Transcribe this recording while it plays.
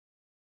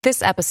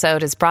This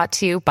episode is brought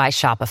to you by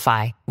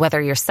Shopify.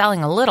 Whether you're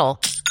selling a little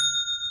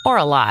or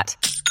a lot,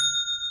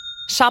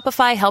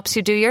 Shopify helps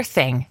you do your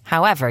thing,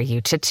 however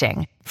you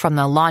cha-ching. From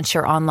the launch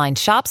your online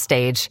shop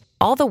stage,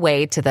 all the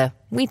way to the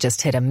we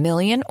just hit 1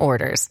 million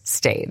orders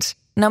stage.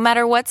 No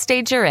matter what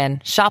stage you're in,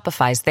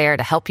 Shopify's there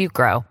to help you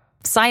grow.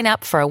 Sign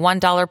up for a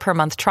 $1 per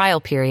month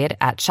trial period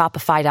at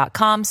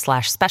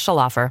shopify.com/special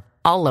offer,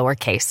 all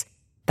lowercase.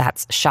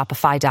 That's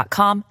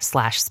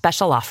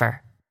shopify.com/special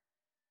offer.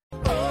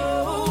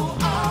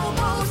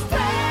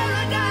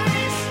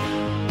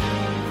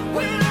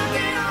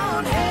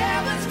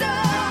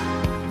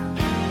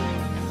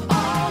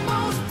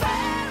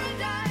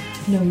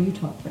 No, you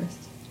talk first.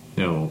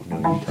 No,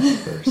 you talk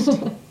first.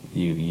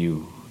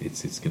 you.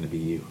 It's going to be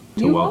you.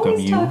 To you welcome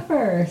always you. talk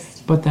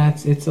first. But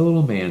it's a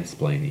little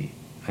mansplaining,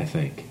 I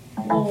think,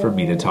 for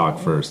me to talk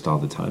first all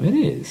the time. It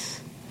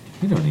is.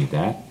 We don't need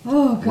that.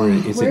 Oh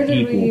God, It's an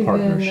equal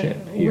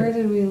partnership here. Where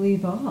did we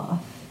leave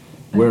off?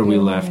 Where we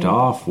left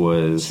off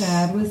was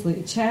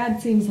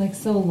Chad seems like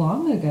so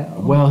long ago.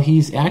 Well,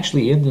 he's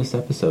actually in this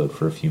episode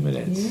for a few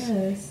minutes.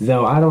 Yes.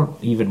 Though I don't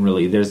even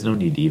really, there's no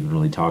need to even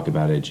really talk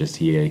about it. Just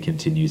he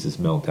continues his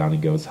meltdown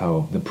and goes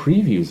home. The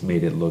previews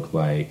made it look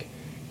like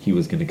he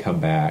was going to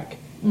come back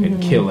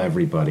and kill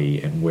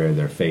everybody and wear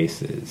their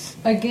faces.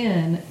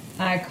 Again,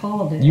 I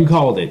called it. You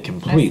called it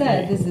completely. I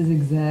said this is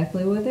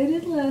exactly what they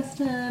did last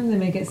time. They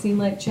make it seem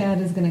like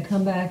Chad is going to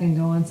come back and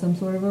go on some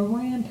sort of a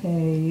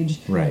rampage.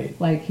 Right.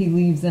 Like he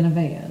leaves in a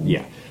van.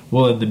 Yeah.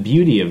 Well, and the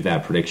beauty of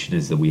that prediction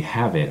is that we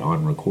have it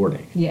on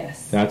recording.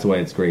 Yes. That's why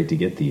it's great to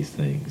get these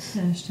things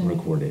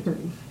recorded. Proof.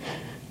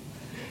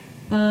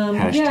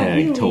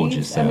 Hashtag told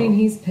you so. I mean,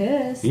 he's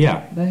pissed.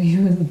 Yeah. But he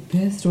was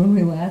pissed when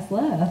we last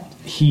left.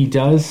 He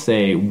does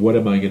say, what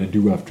am I going to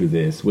do after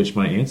this? Which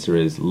my answer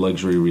is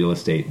luxury real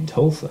estate in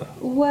Tulsa.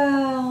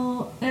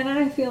 Well, and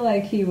I feel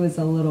like he was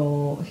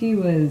feeling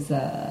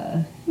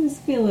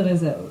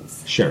his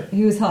oats. Sure.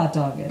 He was hot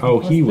dogging. Oh,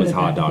 he was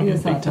hot dogging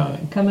big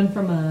time. Coming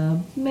from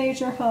a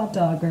major hot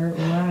dogger,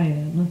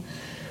 Ryan.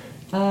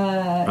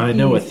 I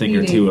know a thing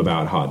or two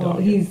about hot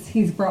dogging. Well,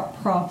 he's brought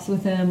props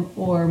with him,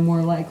 or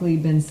more likely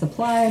been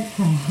supplied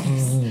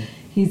props.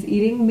 He's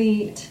eating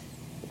meat.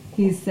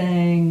 He's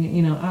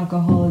saying,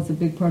 alcohol is a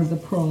big part of the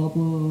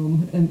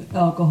problem, and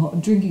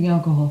drinking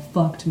alcohol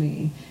fucked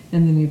me.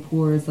 And then he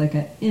pours like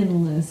an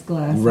endless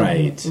glass of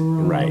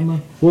rum. Right.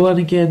 Well, and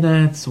again,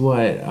 that's what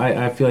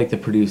I feel like the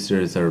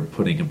producers are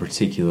putting a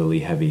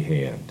particularly heavy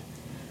hand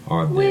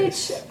on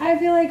this. Which I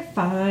feel like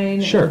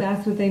fine. Sure. If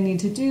that's what they need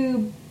to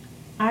do.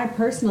 I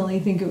personally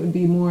think it would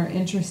be more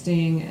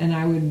interesting, and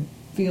I would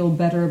feel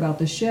better about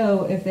the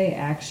show if they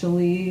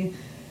actually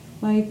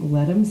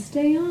let him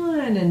stay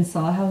on and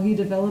saw how he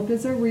developed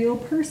as a real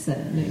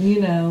person.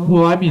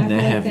 Well, I mean,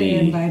 they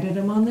invited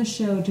him on the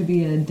show to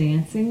be a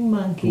dancing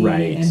monkey,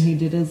 right? And he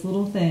did his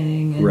little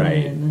thing, and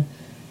right? Then,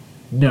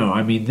 no,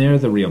 I mean they're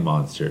the real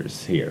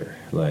monsters here,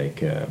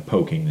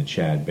 poking the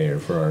Chad Bear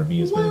for our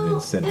amusement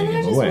and sending him away.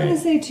 And I just want to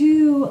say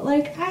too,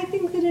 I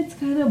think that it's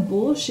kind of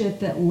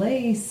bullshit that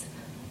Lace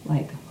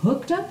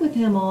hooked up with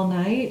him all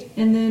night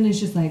and then is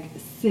just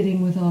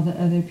sitting with all the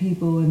other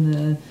people in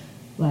the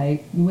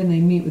when they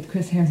meet with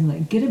Chris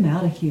Harrison, get him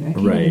out of here. I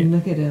can't even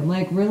look at him.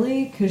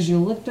 Really? Because you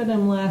looked at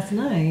him last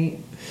night.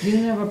 You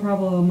didn't have a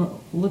problem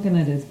looking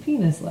at his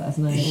penis last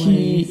night.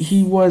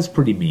 He was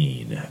pretty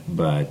mean,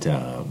 but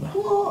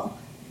well,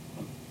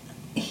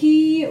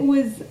 he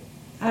was.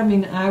 I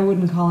mean, I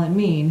wouldn't call it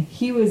mean.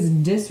 He was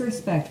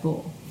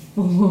disrespectful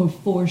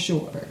for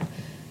sure,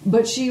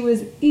 but she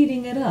was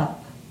eating it up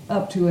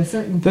to a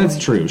certain point. That's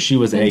true. She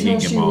was egging him on.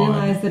 Until she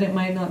realized that it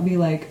might not be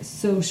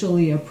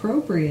socially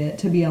appropriate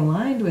to be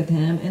aligned with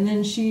him, and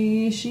then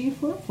she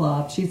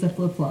flip-flopped. She's a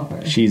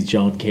flip-flopper. She's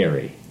John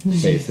Kerry,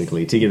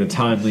 basically. To get a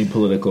timely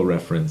political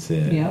reference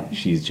in, yep.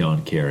 She's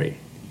John Kerry.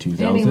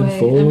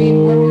 2004. Anyway, I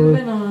mean, we're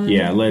moving on.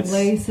 Yeah,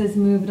 Lace has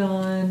moved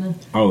on.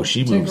 Oh,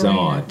 she moves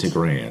on to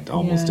Grant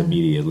almost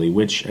immediately.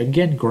 Which,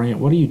 again, Grant,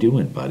 what are you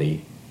doing,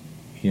 buddy?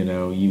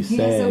 You said... He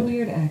has a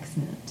weird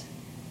accent.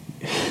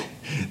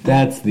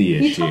 That's the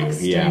issue. He talks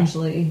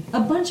strangely. A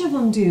bunch of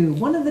them do.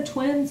 One of the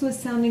twins was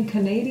sounding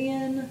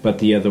Canadian. But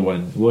the other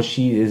one, well,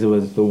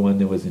 was the one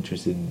that was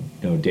interested in...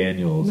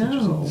 Daniel was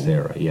interested in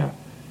Sarah, yeah.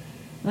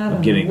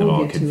 I'm getting them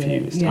all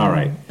confused. Yeah. All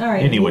right.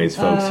 Anyways,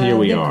 folks, here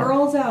we are. The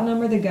girls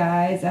outnumber the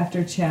guys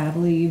after Chad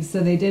leaves,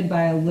 so they did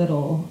by a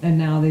little, and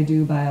now they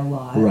do by a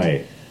lot.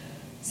 Right.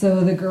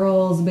 So the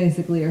girls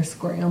basically are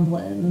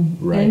scrambling.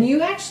 Right. And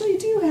you actually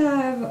do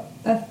have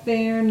a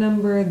fair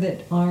number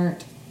that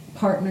aren't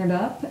partnered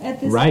up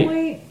at this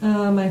point.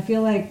 I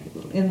feel like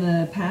in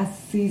the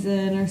past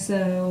season or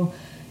so,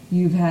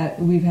 we've had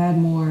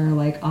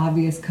more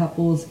obvious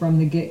couples from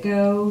the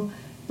get-go.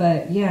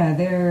 But yeah,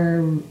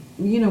 they're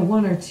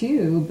one or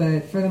two,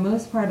 but for the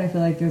most part I feel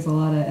like there's a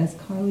lot of, as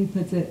Carly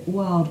puts it,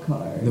 wild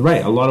cards.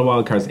 Right, a lot of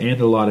wild cards and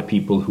a lot of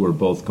people who are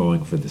both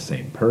going for the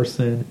same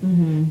person.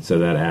 Mm-hmm. So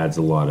that adds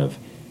a lot of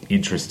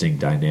interesting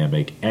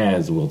dynamic,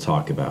 as we'll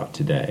talk about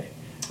today.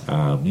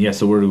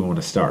 So where do we want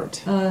to start?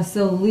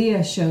 So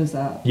Leah shows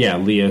up. Yeah,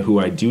 Leah, who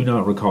I do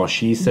not recall.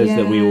 She says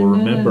that we will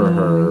remember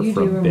her you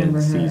from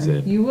Ben's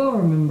season. You will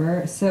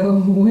remember. So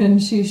when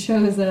she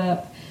shows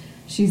up,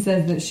 she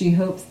says that she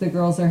hopes the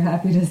girls are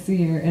happy to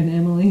see her, and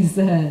Emily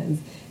says,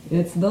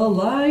 "It's the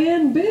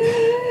lion,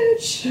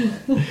 bitch."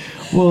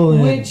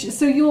 Well,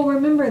 so you'll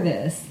remember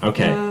this.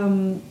 Okay.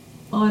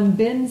 On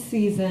Ben's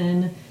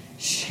season,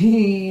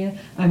 she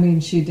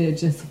did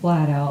just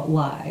flat out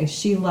lie.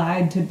 She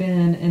lied to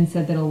Ben and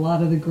said that a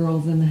lot of the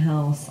girls in the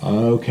house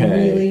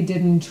really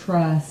didn't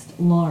trust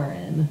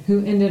Lauren,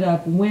 who ended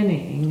up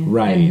winning,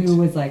 right? And who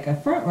was like a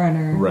front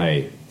runner,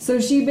 right? So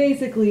she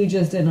basically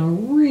just in a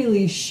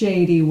really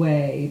shady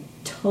way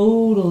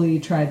totally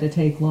tried to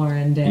take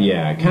Lauren down.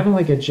 Yeah, kind of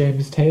like a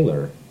James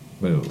Taylor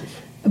move.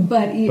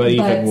 But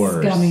even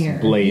worse, scummier.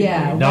 Blatantly.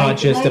 Yeah, not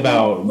just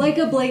about... Like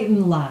a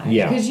blatant lie.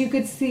 Yeah. Because you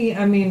could see,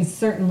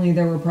 certainly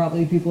there were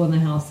probably people in the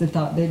house that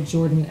thought that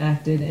Jordan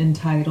acted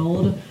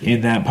entitled.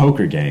 In that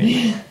poker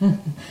game.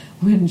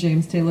 When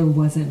James Taylor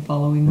wasn't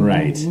following the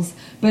rules.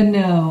 But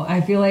no,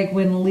 I feel like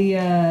when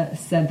Leah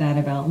said that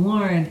about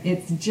Lauren,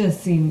 it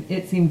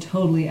seemed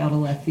totally out of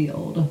left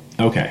field.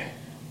 Okay.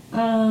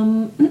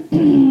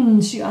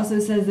 She also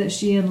says that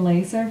she and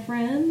Lace are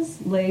friends.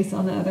 Lace,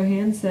 on the other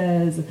hand,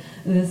 says,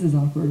 "This is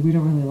awkward. We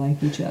don't really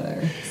like each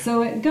other."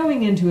 So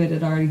going into it,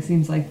 it already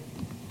seems like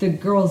the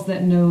girls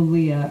that know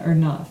Leah are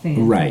not fans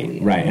of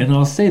Leah. Right. And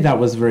I'll say that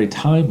was very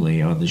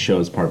timely on the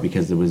show's part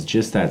because there was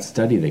just that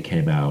study that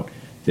came out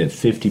that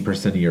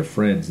 50% of your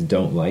friends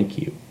don't like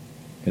you.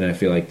 And I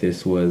feel like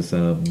this was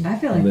I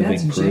feel like living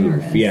that's proof.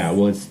 generous. Yeah,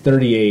 well, it's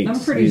 38. I'm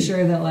pretty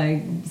sure that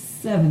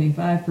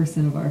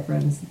 75% of our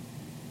friends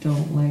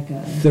don't like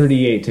us.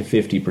 38 to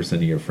 50%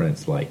 of your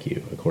friends like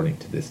you, according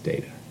to this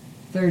data.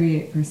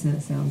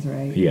 38% sounds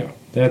right. Yeah,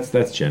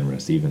 that's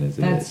generous, even as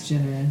it is. That's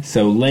generous.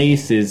 So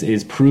Lace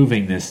is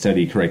proving this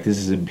study correct. This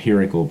is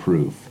empirical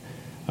proof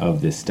of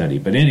this study.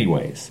 But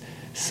anyways,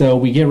 so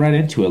we get right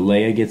into it.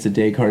 Leia gets a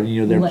day card.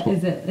 You know,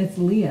 it's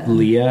Leah.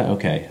 Leah,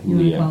 okay,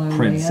 Leah,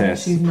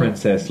 Princess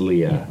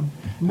Leia.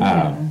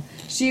 Leia.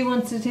 She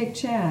wants to take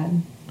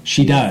Chad.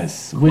 She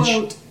does.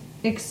 Quote,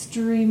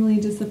 extremely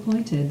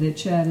disappointed that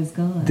Chad is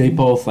gone. They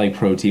both like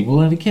protein. Well,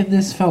 and again,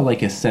 this felt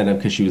like a setup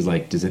because she was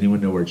like, "Does anyone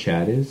know where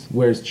Chad is?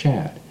 Where's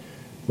Chad?"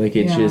 Like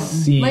it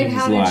just seems like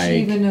how did she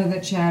even know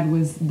that Chad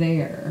was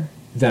there?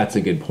 That's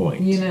a good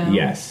point. You know,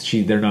 yes,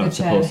 they're not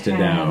supposed to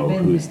know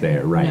who's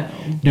there, right?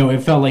 No, it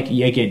felt like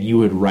again you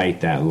would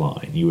write that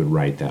line, you would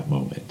write that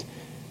moment.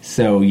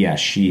 So yeah,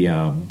 she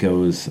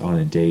goes on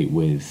a date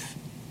with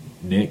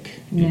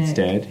Nick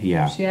instead.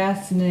 Yeah, she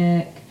asks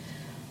Nick.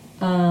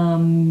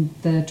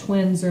 The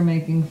twins are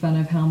making fun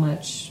of how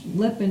much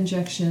lip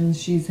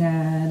injections she's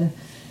had.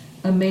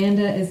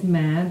 Amanda is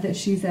mad that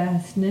she's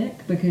asked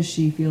Nick because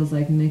she feels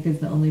like Nick is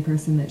the only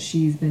person that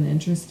she's been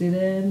interested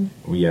in.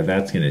 Well, yeah,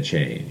 that's going to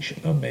change,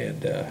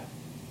 Amanda.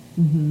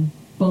 Mm-hmm.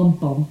 Bum,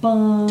 bum,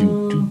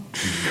 bum.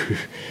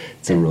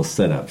 It's a real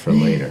setup for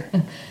later.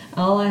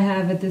 All I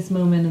have at this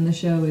moment in the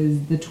show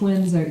is the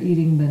twins are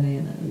eating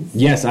bananas.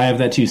 Yes, I have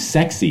that too.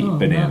 Sexy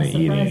banana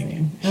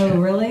eating. Oh,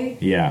 really?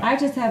 Yeah. I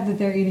just have that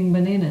they're eating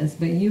bananas,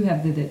 but you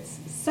have that it's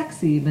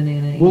sexy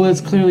banana eating. Well, it's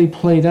clearly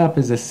played up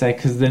as a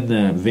sex because then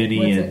the Vinny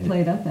What's and it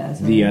played up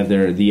as, right?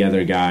 the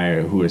other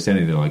guy who are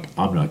standing there like,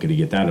 I'm not going to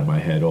get that in my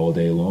head all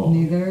day long.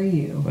 Neither are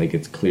you. Like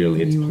it's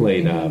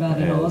played up about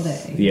as it all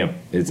day. Yep,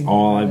 it's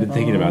all I've been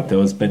thinking about.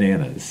 Those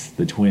bananas,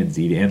 the twins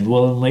eating, and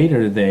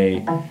later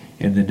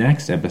in the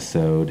next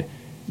episode.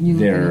 You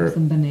looking up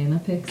some banana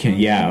pics?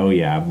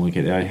 I'm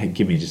looking.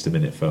 Give me just a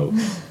minute,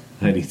 folks.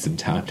 I need some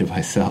time to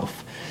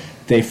myself.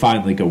 They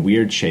find like a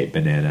weird shaped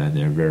banana, and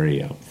they're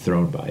very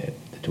thrown by it.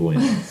 The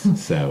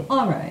twins. So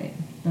all right.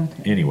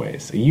 Okay.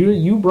 Anyways,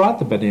 you brought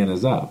the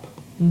bananas up.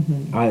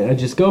 Mm-hmm. I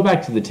just go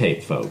back to the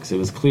tape, folks. It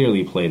was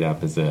clearly played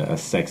up as a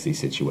sexy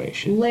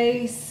situation.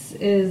 Lace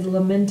is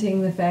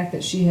lamenting the fact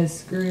that she has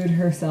screwed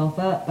herself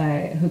up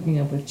by hooking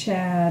up with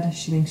Chad.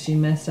 She thinks she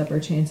messed up her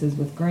chances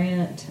with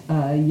Grant.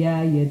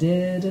 Yeah, you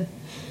did.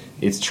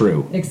 It's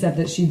true. Except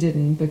that she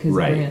didn't because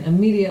Grant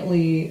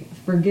immediately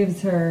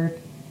forgives her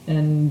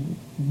and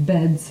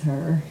beds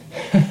her.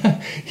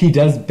 He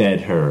does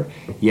bed her.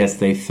 Yes,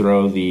 they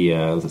throw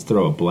let's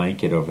throw a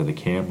blanket over the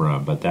camera,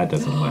 but that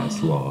doesn't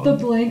last long. The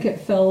blanket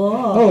fell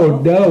off. Oh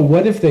no,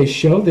 what if they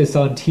show this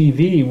on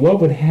TV?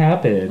 What would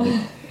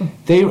happen?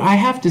 I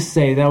have to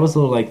say, that was a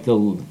little like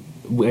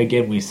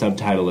again, we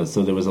subtitle it,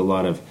 so there was a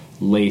lot of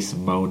Lace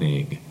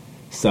moaning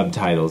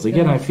subtitles.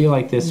 Again, I feel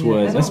like this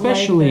was,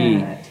 especially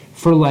like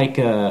for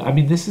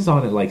this is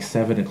on at like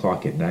 7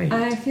 o'clock at night.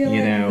 I feel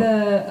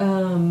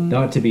like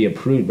not to be a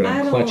prude, but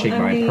I'm clutching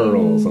my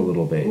pearls a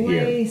little bit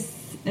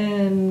Lace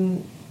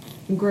and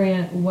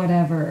Grant,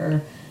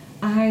 whatever.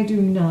 I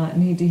do not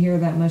need to hear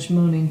that much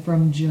moaning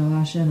from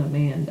Josh and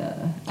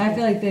Amanda. I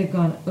feel like they've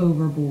gone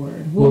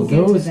overboard. We'll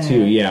get those to that.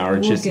 two,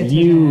 are just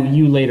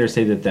you later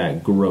say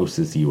that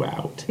grosses you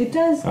out. It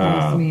does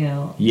gross me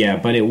out. Yeah,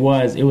 but it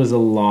was a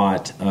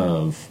lot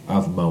of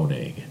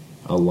moaning,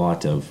 a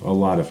lot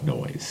of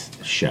noise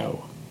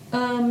show.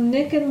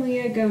 Nick and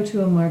Leah go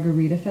to a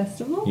margarita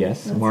festival.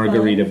 Yes, That's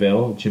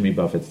Margaritaville. fun. Jimmy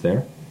Buffett's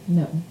there.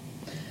 No.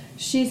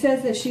 She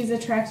says that she's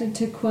attracted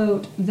to,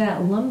 quote,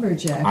 that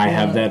lumberjack. I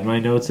have that in my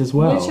notes as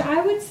well. Which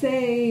I would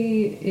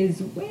say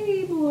is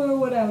way more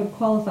what I would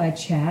qualify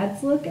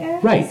Chad's look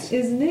as. Right.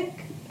 Is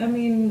Nick, I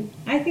mean,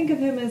 I think of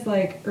him as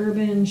like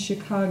urban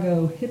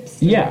Chicago hipster.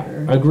 Yeah,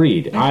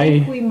 agreed. I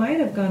think we might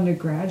have gone to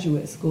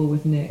graduate school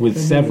with Nick. With but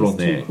he several was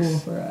too Nicks. cool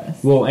for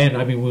us. Well, and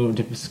I mean, we went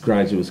to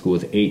graduate school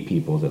with 8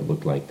 people that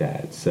looked like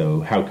that, so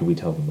how could we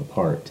tell them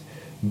apart?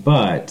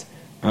 But,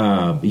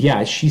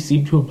 yeah, she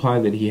seemed to imply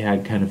that he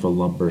had kind of a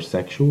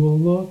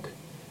lumbersexual look.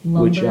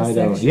 Which I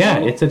don't. Lumbersexual? Yeah,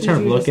 it's a Did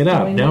term. you Look just it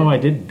up. coin No, it? I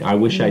didn't. I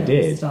wish I No,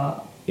 did.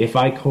 Stop. If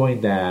I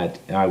coined that,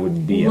 I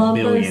would be a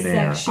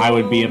millionaire. Lumbersexual? I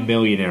would be a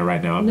millionaire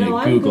right now. I'm No, going to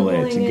I'm Google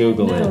it. Googling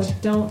Google no, it.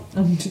 Don't.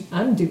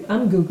 I'm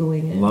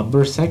Googling it.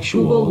 Lumbersexual.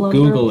 Google lumber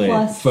Google it,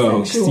 plus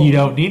folks. sexual. You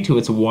don't need to.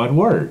 It's one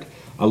word.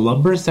 A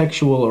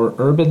lumbersexual or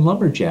urban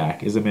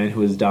lumberjack is a man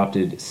who has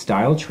adopted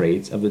style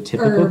traits of the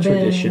typical Urban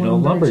traditional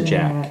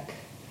lumberjack.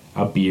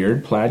 A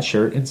beard, plaid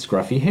shirt, and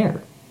scruffy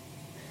hair.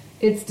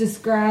 It's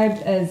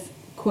described as,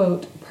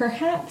 quote,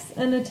 perhaps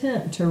an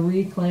attempt to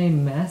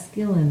reclaim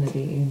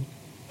masculinity.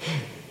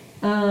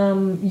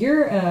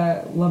 You're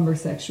a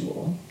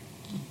lumbersexual.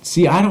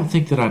 See, I don't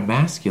think that I'm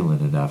masculine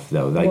enough,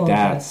 though. Like Well,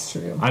 that's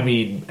true. I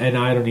mean, and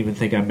I don't even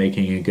think I'm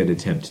making a good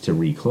attempt to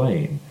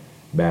reclaim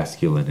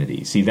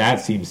masculinity. See, that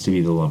seems to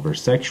be the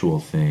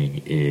lumbersexual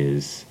thing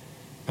is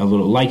a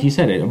little, like you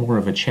said, more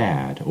of a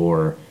Chad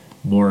or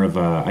more of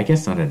a, I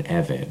guess not an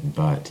Evan,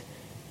 but,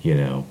 you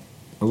know,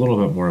 a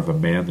little bit more of a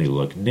manly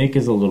look. Nick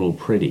is a little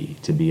pretty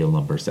to be a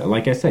lumbersexual.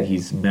 Like I said,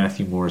 he's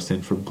Matthew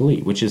Morrison from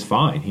Glee, which is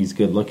fine. He's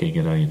good looking,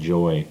 and I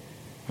enjoy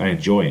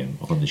him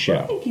on the I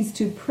show. think he's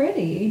too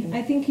pretty.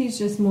 I think he's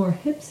just more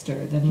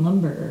hipster than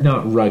lumber.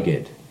 Not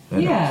rugged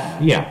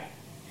enough. Yeah.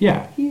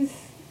 Yeah.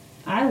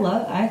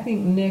 I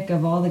think Nick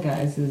of all the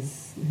guys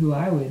is who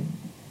I would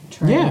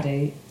try to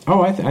date.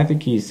 Oh, I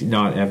think he's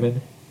not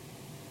Evan.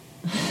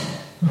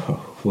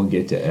 We'll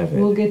get to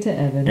Evan. We'll get to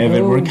Evan.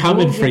 Evan, we're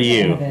coming we'll for get to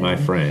you, Evan. my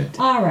friend.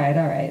 All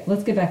right.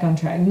 Let's get back on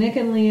track. Nick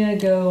and Leah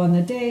go on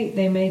the date.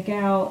 They make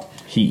out.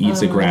 He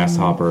eats a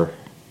grasshopper.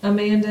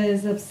 Amanda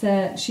is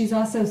upset. She's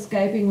also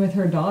Skyping with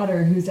her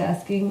daughter, who's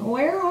asking,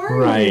 "Where are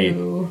Right.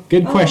 you?"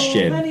 Good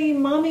question. Oh, honey,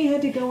 Mommy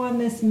had to go on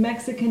this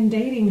Mexican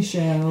dating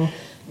show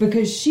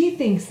because she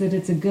thinks that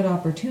it's a good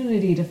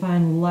opportunity to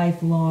find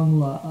lifelong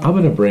love. I'm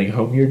going to bring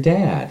home your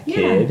dad,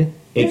 kid.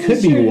 It This could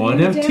is be your one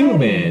new of two daddy,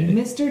 men.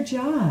 Mr.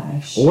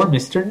 Josh. Or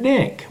Mr.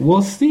 Nick.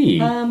 We'll see.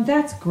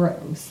 That's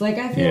gross. Like,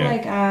 I feel Yeah.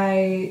 like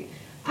I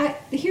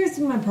here's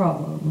my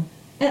problem.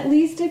 At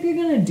least if you're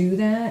gonna do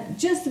that,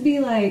 just be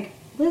like,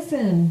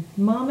 listen,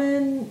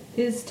 momming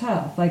is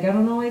tough. Like, I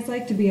don't always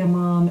like to be a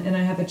mom, and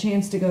I have a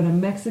chance to go to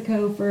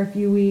Mexico for a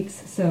few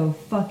weeks, so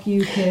fuck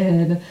you,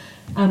 kid.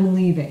 I'm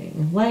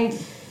leaving. Like,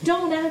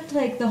 don't act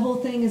like the whole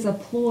thing is a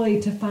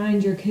ploy to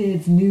find your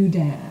kid's new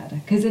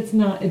dad, because it's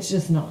not. It's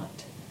just not.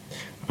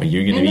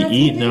 You're going And to that's be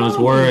eating what they those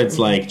all words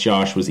do. like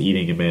Josh was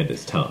eating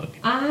Amanda's tongue.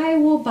 I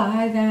will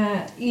buy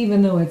that,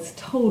 even though it's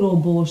total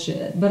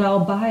bullshit. But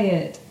I'll buy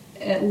it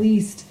at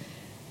least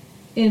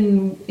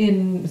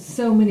in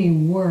so many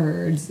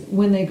words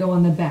when they go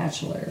on The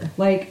Bachelor.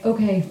 Like,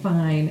 okay,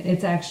 fine,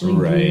 it's actually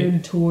Right.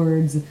 geared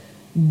towards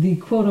the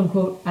quote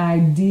unquote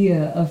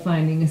idea of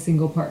finding a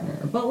single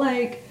partner. But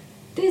like,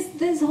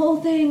 this whole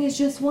thing is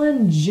just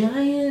one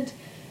giant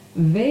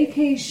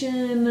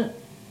vacation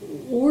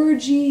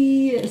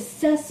orgy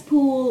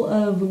cesspool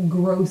of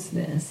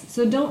grossness.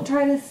 So don't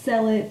try to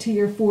sell it to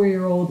your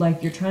 4-year-old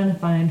like you're trying to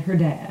find her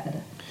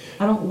dad.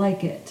 I don't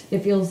like it.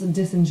 It feels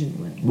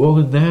disingenuous. Well,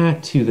 and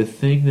that, too, the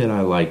thing that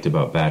I liked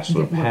about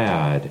Bachelor Get what?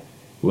 Pad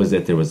was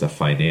that there was a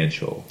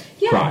financial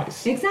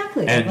prize.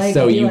 Exactly. And Like,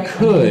 so be you like, I'm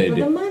could, here for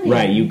the money.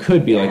 right, you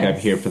could be like, I'm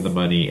Yes. here for the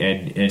money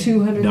and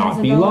 $200,000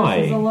 not be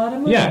lying. is a lot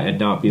of money. Yeah, and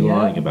not be Yep.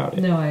 lying about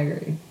it. No, I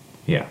agree.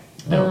 Yeah.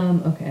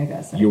 No. Okay, I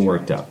got sidetracked. You're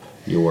worked up.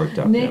 You're worked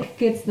up Nick now.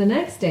 gets the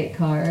next date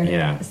card.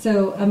 Yeah.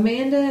 So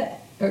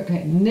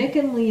Nick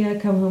and Leah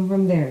come home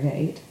from their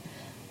date.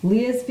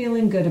 Leah's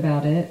feeling good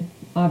about it.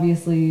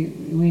 Obviously,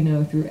 we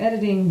know through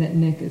editing that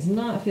Nick is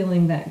not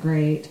feeling that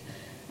great.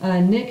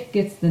 Nick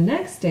gets the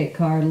next date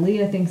card.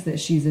 Leah thinks that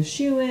she's a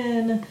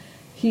shoo-in.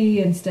 He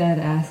instead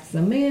asks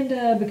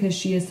Amanda because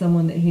she is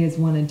someone that he has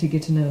wanted to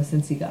get to know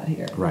since he got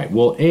here. Right.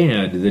 Well,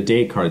 and the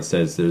date card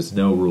says there's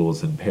no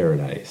rules in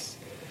paradise,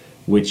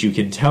 which you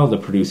can tell the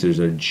producers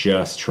are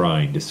just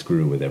trying to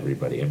screw with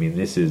everybody. I mean,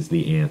 this is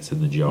the ants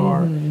in the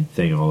jar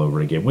thing all over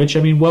again, which,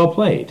 I mean, well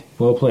played.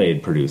 Well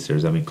played,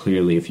 producers. I mean,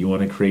 clearly, if you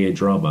want to create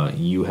drama,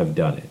 you have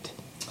done it.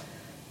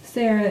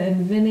 Sarah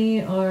and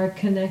Vinny are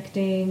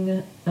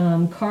connecting.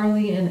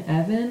 Carly and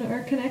Evan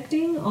are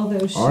connecting,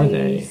 although Are she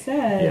they?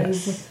 says,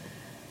 Yes.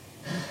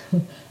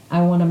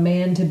 I want a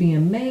man to be a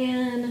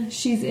man.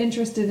 She's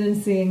interested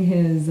in seeing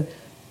his,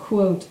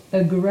 quote,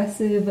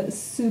 aggressive,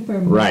 super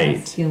Right.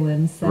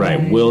 masculine side.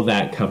 Right. Will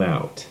that come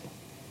out?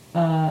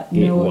 No,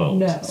 won't.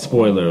 no.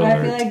 Spoiler alert.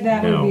 I feel like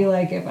that no. would be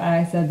like if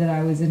I said that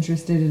I was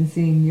interested in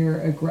seeing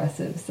your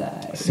aggressive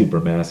side. Super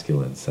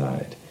masculine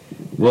side.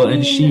 Well, I mean,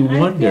 and she I feel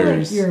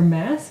wonders. like you're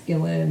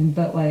masculine,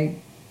 but like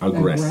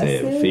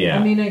aggressive. Yeah.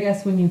 I mean, I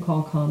guess when you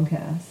call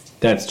Comcast.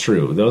 That's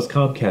true. Those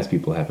Comcast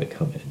people have it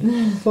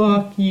coming.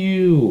 Fuck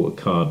you,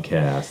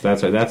 Comcast.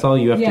 That's right. That's all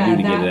you have to do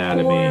to get it out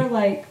of me. Yeah, that poor,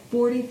 like,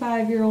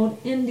 45-year-old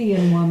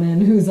Indian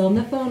woman who's on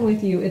the phone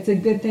with you. It's a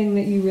good thing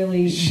that you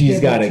really... She's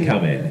got it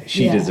coming.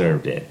 She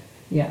deserved it.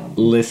 Yeah.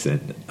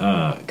 Listen,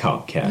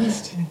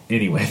 Comcast.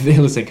 Anyway,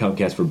 listen,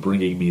 Comcast, for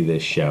bringing me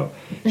this show.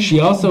 She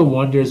also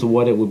wonders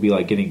what it would be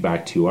like getting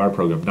back to our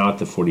program. Not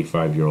the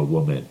 45-year-old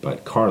woman,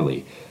 but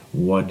Carly.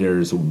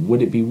 Wonders,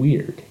 would it be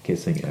weird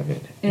kissing Evan?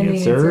 And the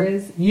answer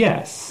is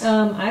yes.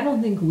 I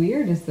don't think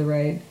weird is the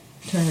right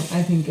term.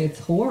 I think it's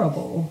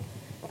horrible.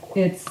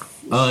 It's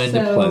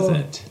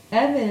unpleasant. So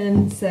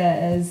Evan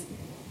says,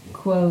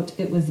 quote,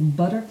 "It was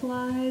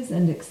butterflies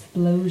and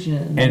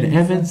explosions." And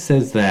Evan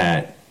says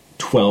that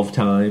 12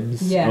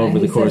 times over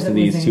the course of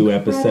these 2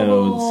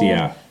 episodes.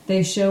 Yeah.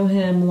 They show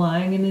him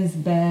lying in his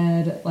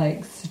bed,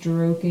 like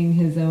stroking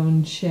his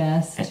own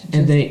chest.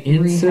 And they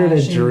insert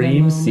a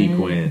dream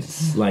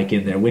sequence, like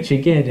in there, which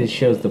again, it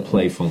shows the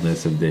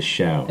playfulness of this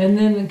show. And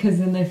then, because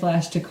then they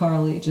flash to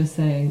Carly just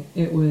saying,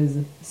 it was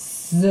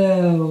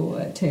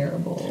so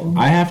terrible.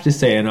 I have to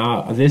say,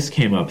 and this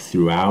came up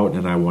throughout,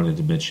 and I wanted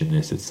to mention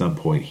this at some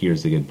point.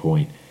 Here's a good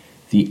point.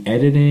 The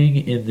editing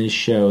in this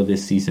show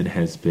this season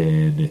has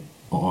been,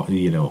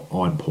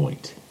 on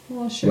point.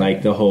 Well, sure.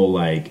 Like the whole,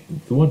 like,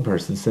 the one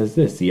person says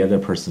this, the other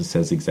person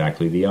says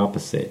exactly the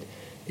opposite.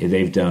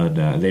 They've done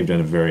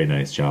a very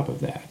nice job of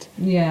that.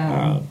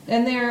 Yeah,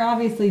 and they're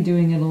obviously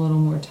doing it a little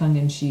more tongue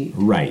in cheek.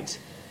 Right.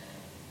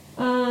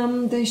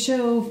 They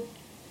show.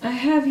 I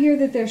have here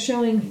that they're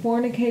showing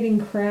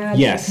fornicating crabs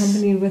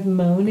accompanied with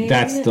moaning.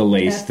 That's the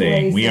lace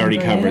thing. We already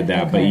covered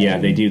that, but yeah,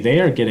 they do. They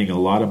are getting a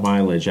lot of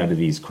mileage out of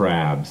these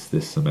crabs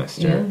this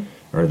semester. Yeah.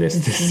 Or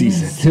this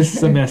season, this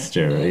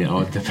semester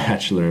on The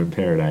Bachelor in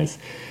Paradise.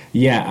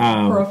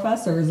 Yeah.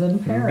 Professors in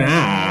Paradise.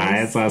 Nah,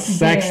 it's a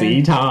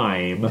sexy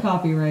time.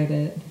 Copyright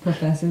it.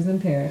 Professors in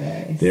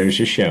Paradise. There's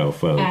your show,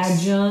 folks.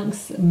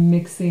 Adjuncts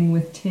mixing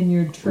with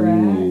tenured tracks.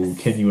 Ooh,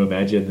 can you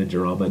imagine the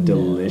drama? No,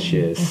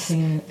 delicious. I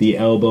can't. The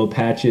elbow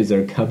patches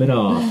are coming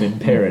off in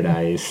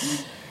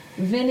Paradise.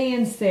 Vinny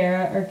and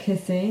Sarah are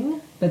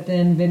kissing, but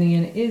then Vinny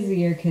and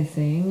Izzy are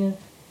kissing.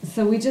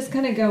 So we just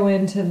kind of go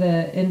into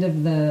the end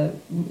of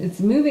it's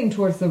moving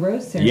towards the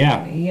rose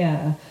ceremony.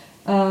 Yeah.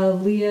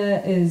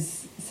 Leah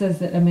says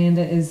that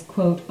Amanda is,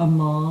 quote, a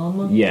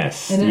mom.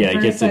 Yes. And at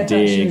first gets I a thought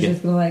she was dig.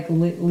 just going to, like,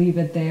 leave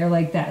it there.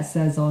 Like, that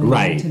says all you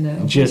right. need to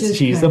know. Just,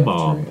 she's a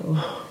mom. True.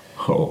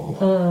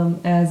 Oh.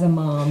 As a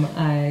mom,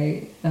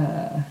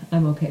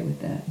 I'm okay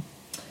with that.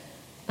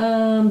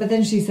 But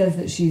then she says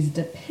that she's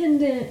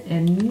dependent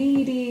and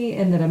needy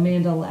and that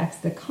Amanda lacks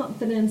the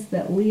confidence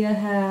that Leah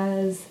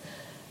has.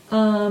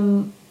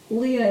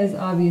 Leah is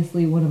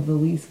obviously one of the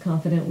least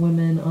confident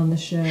women on the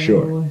show.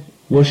 Sure.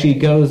 Well, she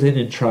goes in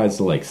and tries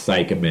to, like,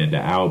 psych Amanda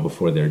out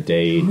before their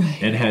date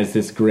and has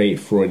this great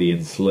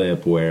Freudian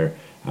slip where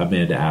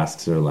Amanda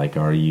asks her, like,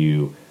 are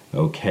you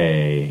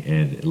okay?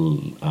 And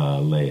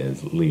Leah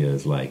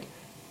is like,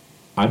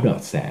 I'm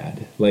not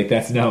sad. Like,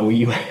 that's not what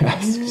you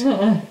asked.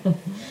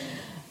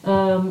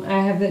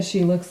 I have that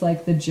she looks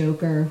like the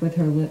Joker with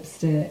her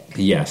lipstick.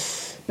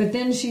 Yes. But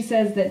then she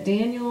says that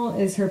Daniel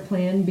is her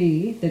plan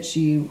B, that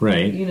she,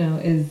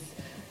 is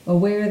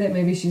aware that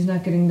maybe she's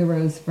not getting the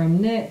rose from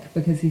Nick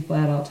because he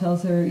flat out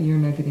tells her, you're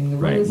not getting the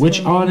rose Which,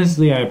 from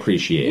honestly, me. I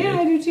appreciate. Yeah,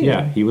 I do too.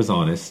 Yeah, he was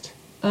honest.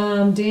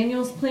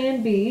 Daniel's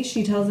plan B,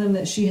 she tells him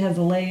that she has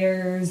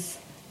layers,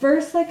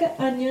 first like an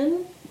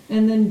onion,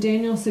 and then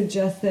Daniel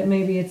suggests that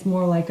maybe it's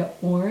more like an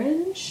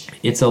orange.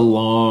 It's a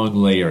long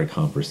layer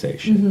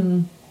conversation.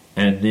 Mm-hmm.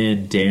 And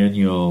then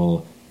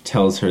Daniel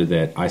tells her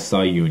that I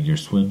saw you in your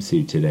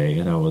swimsuit today,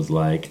 and I was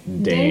like,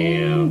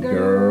 damn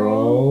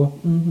girl.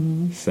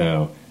 Mm-hmm.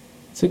 So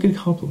it's a good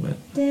compliment.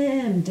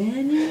 Damn,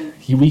 Daniel.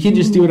 We can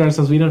just do it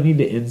ourselves. We don't need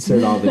to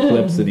insert all the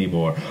clips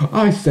anymore.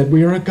 I said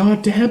we were a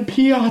goddamn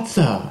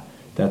piazza.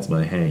 That's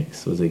my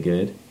Hanks. Was it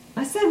good?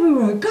 I said we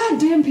were a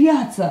goddamn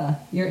piazza.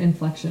 Your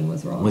inflection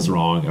was wrong. Was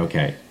wrong.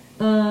 Okay.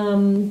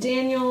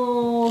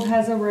 Daniel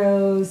has a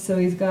rose, so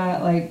he's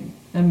got, like,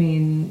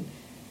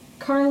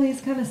 Carly's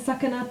kind of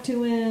sucking up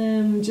to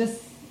him.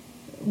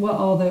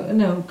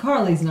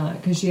 Carly's not,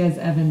 because she has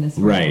Evan this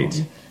round.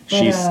 Right. But,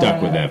 she's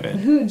stuck with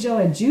Evan.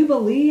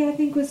 Jubilee, I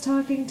think, was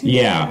talking to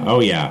Yeah. him. Oh,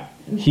 yeah.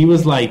 He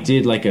was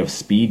did a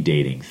speed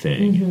dating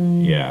thing.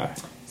 Mm-hmm. Yeah.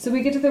 So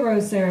we get to the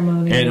rose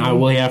ceremony. And I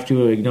will have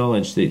to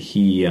acknowledge that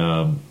he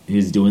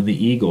is doing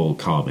the eagle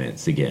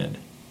comments again.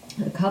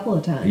 A couple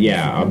of times.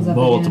 Yeah,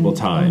 multiple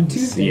times. On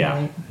Tuesday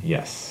yeah. night.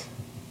 Yes.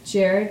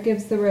 Jared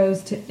gives the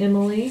rose to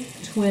Emily,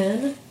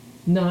 twin,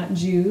 not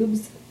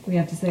Jubes. We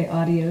have to say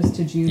adios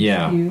to Jubes.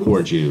 Yeah, Cubes.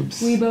 poor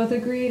Jubes. We both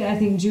agreed. I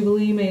think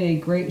Jubilee made a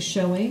great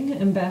showing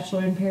in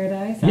Bachelor in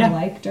Paradise. Yeah. I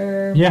liked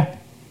her. Yeah.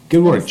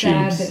 Good work, I'm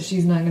sad Jubes. that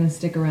she's not going to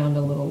stick around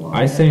a little longer.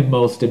 I say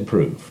most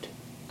improved.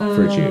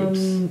 for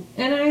Jubes.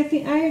 And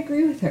I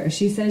agree with her.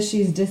 She says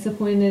she's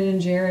disappointed in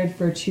Jared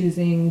for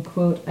choosing,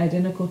 quote,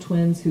 identical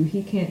twins who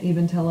he can't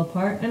even tell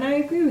apart. And I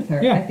agree with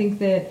her. Yeah. I think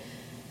that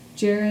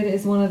Jared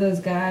is one of those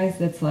guys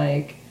that's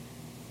like,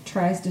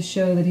 tries to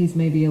show that he's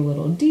maybe a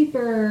little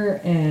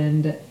deeper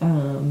and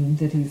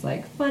that he's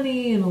like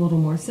funny and a little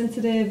more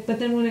sensitive. But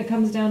then when it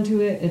comes down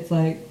to it, it's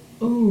like,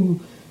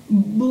 oh,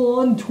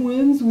 blonde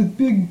twins with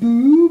big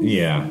boobs?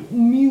 Yeah.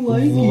 Me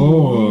like it.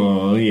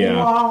 Oh, yeah.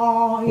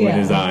 Wow. When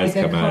his eyes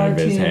like a come out of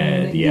his cartoon.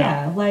 head.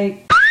 Yeah.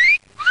 Like,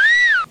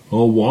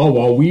 Oh, wah,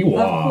 wah, wee,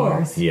 wah. of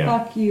course, Yeah.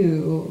 fuck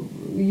you.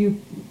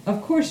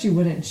 Of course you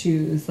wouldn't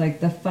choose, like,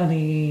 the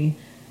funny,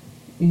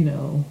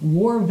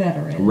 war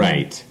veteran.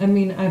 Right. I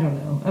mean, I don't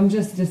know. I'm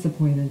just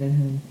disappointed in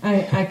him.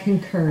 I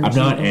concur. I'm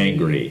not Jubilee.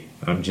 angry.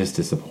 I'm just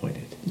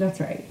disappointed. That's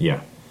right.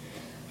 Yeah.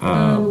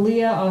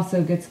 Leah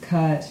also gets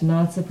cut,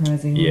 not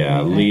surprisingly. Yeah,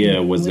 I Leah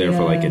think was there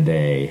for like a Leah,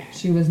 day.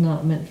 She was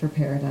not meant for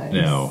paradise.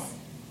 No.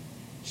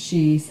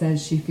 She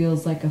says she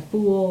feels like a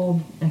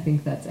fool. I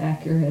think that's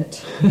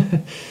accurate.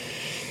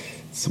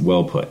 It's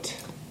well put.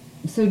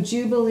 So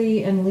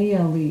Jubilee and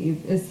Leah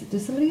leave.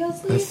 Does somebody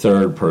else leave? A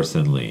third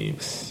person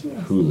leaves.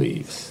 Who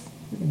leaves?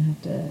 We're gonna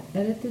have to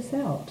edit this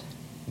out.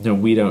 No,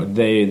 we don't.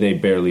 They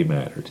barely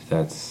mattered.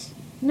 That's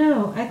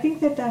No, I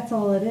think that's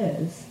all it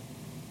is.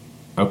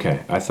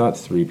 okay. I thought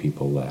 3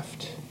 people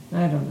left.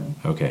 I don't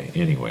know. Okay.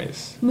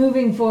 Anyways,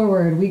 Moving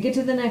forward, we get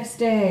to the next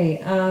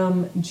day.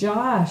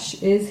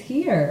 Josh is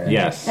here.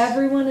 Yes.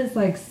 Everyone is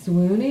like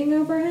swooning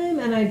over him,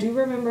 and I do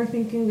remember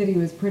thinking that he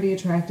was pretty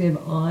attractive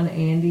on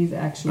Andy's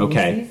actual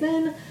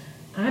season.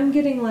 I'm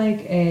getting like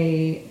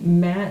a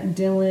Matt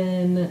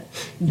Dillon,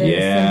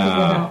 there's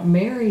something about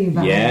Mary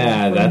vibe.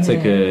 yeah, from that's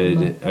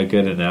him. a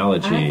good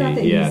analogy. I thought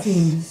that yes. he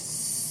seemed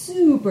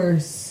super,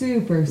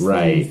 super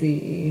Right.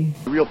 sleazy.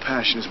 Real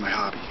passion is my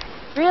hobby.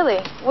 Really?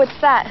 What's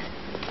that?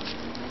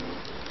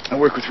 I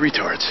work with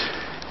retards.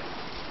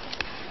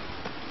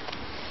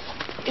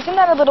 Isn't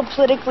that a little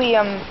politically,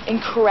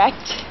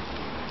 incorrect?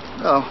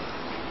 Oh,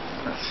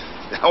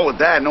 the hell with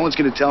that. No one's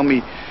going to tell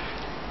me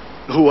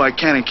who I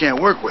can and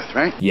can't work with,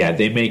 right? Yeah,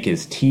 they make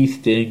his teeth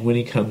ding when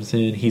he comes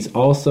in. He's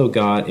also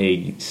got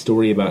a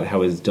story about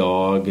how his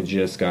dog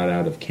just got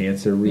out of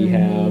cancer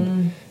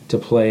rehab to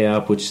play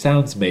up, which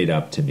sounds made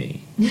up to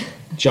me.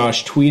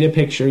 Josh, tweet a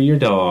picture of your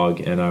dog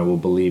and I will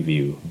believe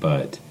you.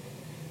 But,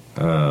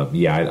 I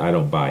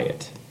don't buy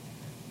it.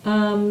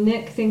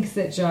 Nick thinks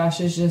that Josh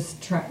is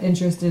just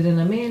interested in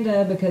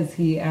Amanda because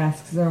he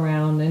asks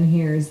around and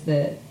hears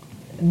that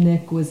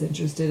Nick was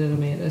interested in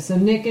Amanda. So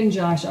Nick and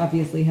Josh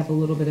obviously have a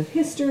little bit of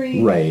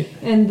history. Right.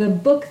 And the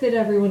book that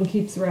everyone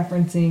keeps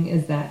referencing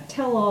is that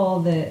tell-all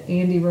that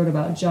Andy wrote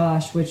about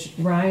Josh, which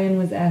Ryan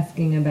was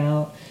asking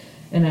about.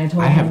 And I told him...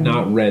 I have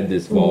not read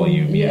this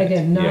volume yet.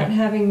 Again, not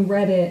having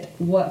read it,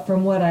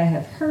 from what I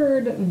have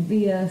heard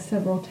via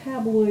several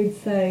tabloid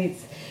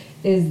sites,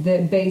 is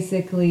that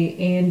basically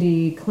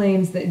Andy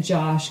claims that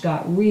Josh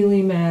got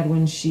really mad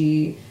when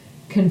she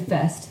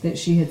confessed that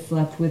she had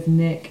slept with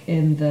Nick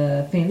in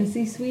the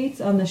fantasy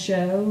suites on the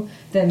show.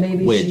 That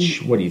maybe what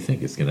do you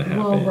think is going to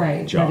happen? Well,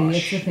 right, Josh. buddy,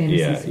 it's the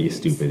fantasy suites. You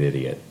stupid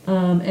idiot.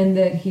 And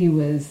that he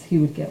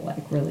would get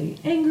like really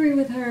angry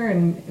with her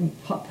and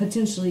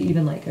potentially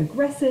even like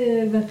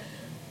aggressive.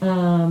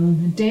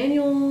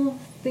 Daniel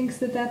thinks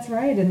that that's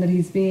right and that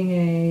he's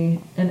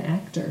being an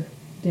actor.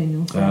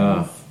 Daniel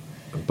says.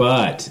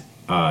 But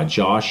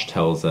Josh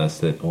tells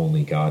us that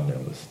only God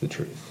knows the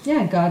truth.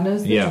 Yeah, God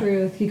knows the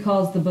truth. He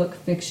calls the book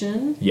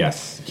fiction.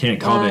 Yes, can't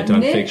comment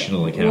on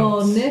fictional accounts.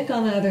 Well, Nick,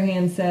 on the other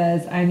hand,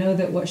 says, I know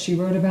that what she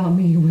wrote about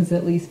me was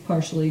at least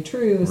partially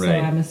true, so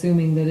I'm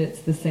assuming that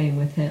it's the same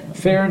with him.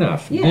 Fair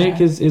enough. Yeah.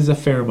 Nick is a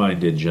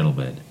fair-minded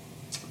gentleman.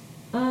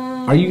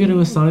 Are you going to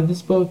assign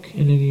this book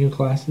in any of your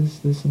classes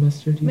this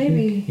semester, do you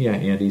think? Yeah,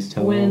 Andy's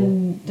tell-all.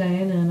 When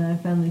Diana and I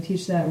finally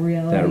teach that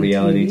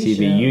reality TV.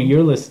 show.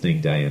 You're listening,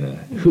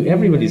 Diana.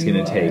 Everybody's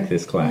going to take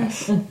this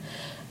class.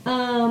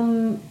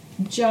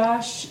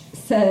 Josh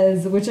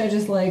says, which I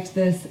just liked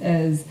this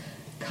as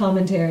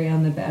commentary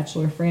on the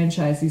Bachelor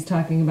franchise. He's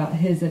talking about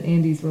his and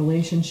Andy's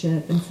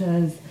relationship and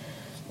says,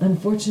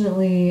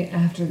 unfortunately,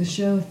 after the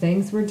show,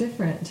 things were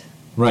different.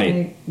 Right.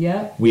 Like,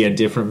 yep. We had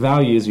different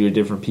values. We were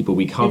different people.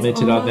 We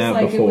commented on that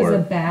like before. It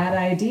was a bad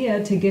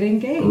idea to get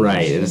engaged.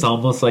 Right. It's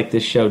almost like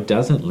this show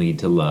doesn't lead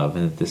to love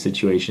and that the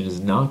situation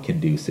is not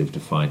conducive to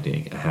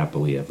finding a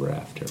happily ever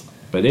after.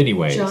 But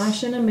anyways.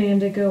 Josh and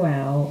Amanda go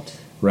out.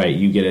 Right.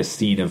 You get a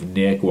scene of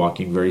Nick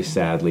walking very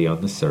sadly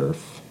on the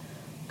surf.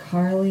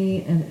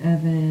 Carly and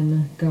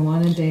Evan go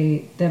on a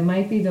date that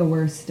might be the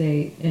worst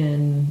date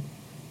in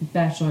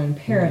Bachelor in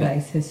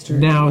Paradise history.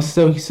 Now,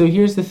 so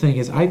here's the thing: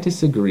 is I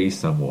disagree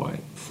somewhat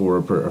for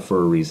a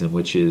reason,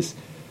 which is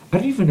I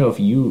don't even know if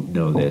you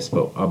know this,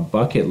 but a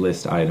bucket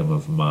list item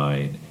of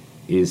mine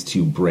is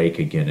to break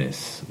a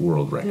Guinness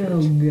World Record.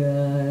 Oh,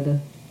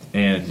 good.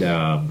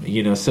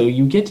 And so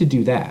you get to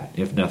do that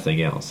if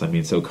nothing else. I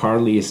mean, so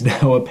Carly is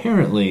now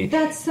apparently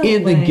That's so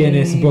in the lame.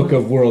 Guinness Book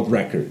of World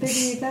Records.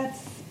 Baby,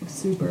 that's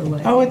super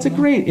lame. Oh, it's a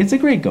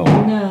great goal.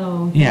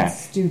 No, Yeah. that's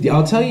stupid.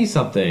 I'll tell you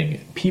something.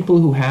 People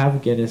who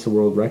have Guinness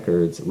World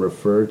Records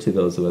refer to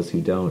those of us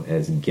who don't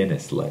as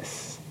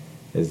Guinnessless,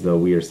 as though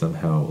we are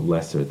somehow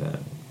lesser than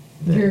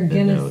You're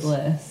than those.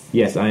 Guinnessless.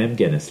 Yes, I am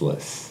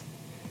Guinnessless.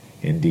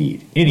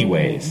 Indeed.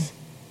 Anyways.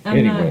 I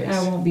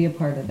won't be a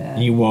part of that.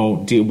 You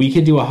won't do. We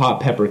could do a hot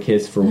pepper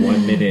kiss for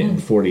 1 minute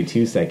and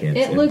 42 seconds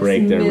It and looks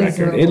break their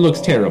miserable. record. It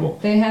looks terrible.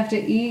 They have to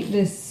eat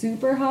this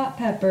super hot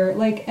pepper.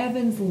 Like,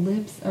 Evan's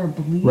lips are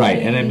bleeding. Right,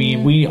 and I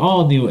mean, we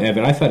all knew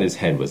Evan. I thought his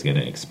head was going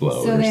to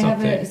explode So or they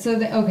something.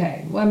 have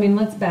okay. Well, I mean,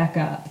 let's back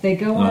up. They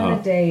go on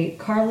Uh-huh. a date.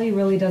 Carly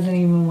really doesn't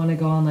even want to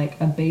go on like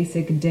a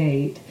basic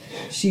date.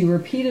 She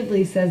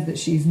repeatedly says that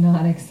she's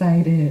not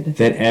excited.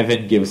 That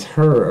Evan gives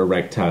her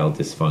erectile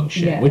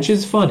dysfunction, Yes. which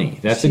is funny.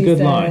 That's a She good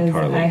says, line,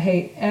 Carly. I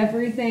hate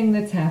everything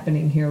that's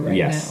happening here right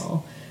Yes.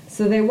 now.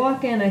 So they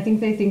walk in. I think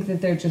they think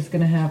that they're just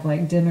going to have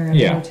like dinner at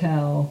Yeah. a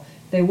hotel.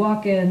 They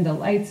walk in, the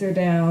lights are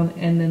down,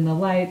 and then the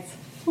lights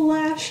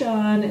flash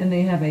on, and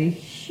they have a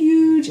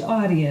huge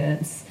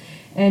audience.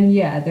 And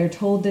yeah, they're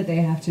told that they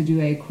have to do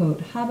a,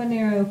 quote,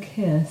 habanero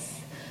kiss.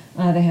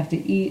 They have to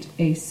eat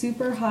a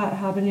super hot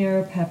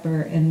habanero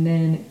pepper and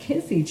then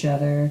kiss each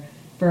other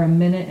for 1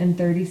 minute and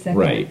 30 seconds.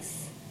 Right.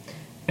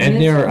 And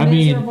And it's their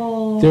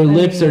miserable. their I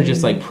lips are mean,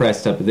 just like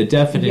pressed up. The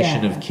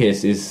definition yeah. of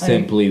kiss is Like,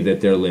 simply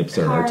that their lips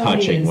are Carly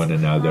touching is one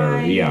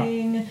another. Yeah.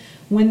 crying.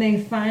 When they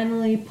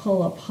finally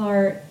pull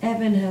apart,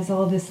 Evan has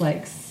all this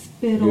like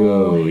spittle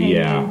Oh, hanging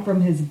yeah.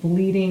 from his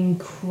bleeding,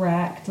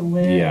 cracked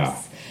lips. Yeah.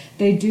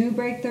 They do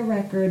break the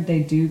record. They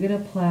do get a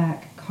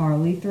plaque.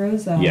 Carly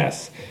throws up.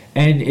 Yes.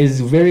 And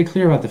is very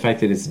clear about the fact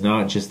that it's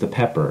not just the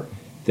pepper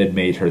that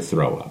made her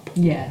throw up.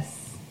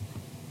 Yes.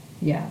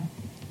 Yeah.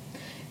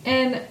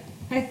 And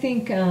I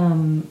think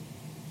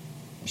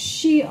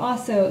she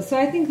also... So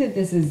I think that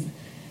this is...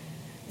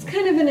 It's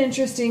kind of an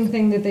interesting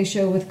thing that they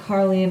show with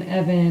Carly and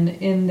Evan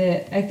in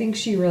that I think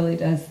she really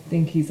does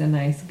think he's a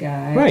nice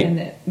guy. Right. And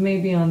that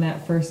maybe on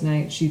that first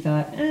night she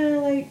thought,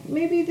 like,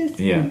 maybe this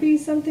Yeah. could be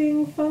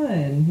something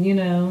fun, you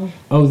know?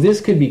 Oh,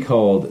 this could be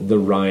called the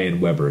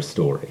Ryan Weber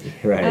story,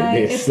 right?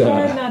 It's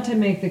hard not to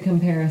make the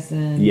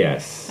comparison.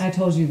 Yes. I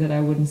told you that I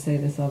wouldn't say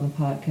this on the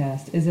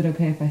podcast. Is it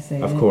okay if I say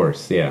it? Of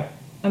course, yeah.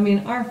 I mean,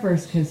 our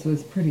first kiss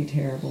was pretty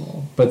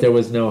terrible. But there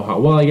was no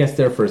hot... Well, I guess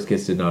their first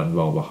kiss did not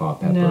involve a hot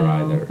pepper No,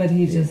 either. but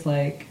he's Yeah. just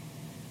like,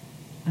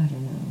 I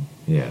don't know.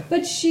 Yeah.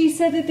 But she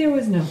said that there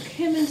was no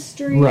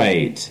chemistry.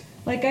 Right.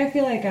 Like, I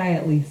feel like I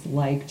at least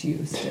liked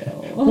you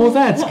still. Well,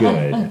 that's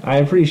good. I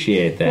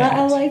appreciate that.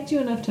 Well, I liked you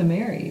enough to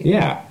marry you.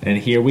 Yeah, and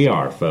here we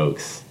are,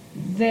 folks.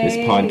 This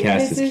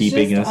podcast is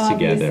keeping just us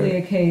together. Obviously,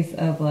 a case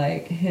of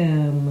like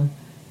him.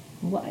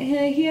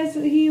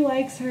 He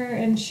likes her,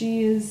 and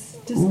she is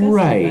disgusted by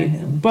Right.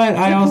 him. But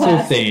I It's a also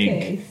classic think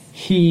case.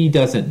 he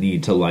doesn't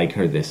need to like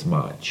her this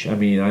much. I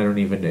mean, I don't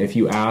even... If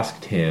you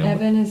asked him...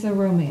 Evan is a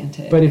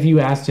romantic. But if you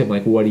asked him,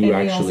 like, what do you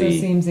and actually... he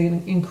also seems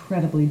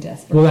incredibly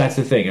desperate. Well, that's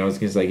the thing. I was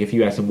going to say, like, if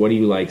you asked him, what do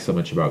you like so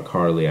much about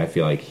Carly, I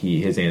feel like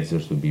his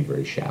answers would be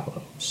very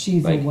shallow.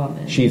 She's Like, a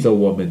woman. She's a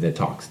woman that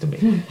talks to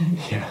me.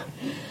 Yeah.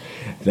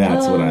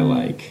 That's what I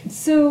like.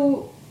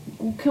 So,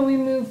 can we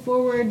move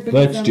forward?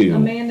 Let's do.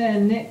 Amanda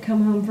and Nick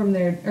come home from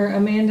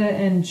Amanda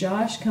and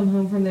Josh come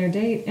home from their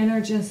date and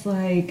are just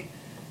like,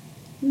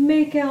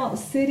 make out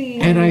city.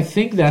 And I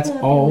think that's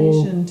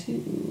all... Population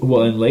 2.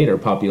 Well, and later,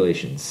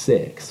 Population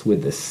 6,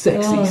 with the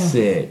sexy Ugh.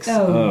 6.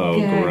 Oh, Oh,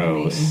 gag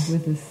gross. me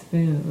with a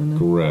spoon.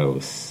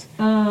 Gross.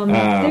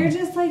 They're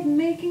just like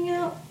making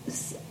out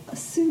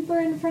super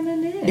in front of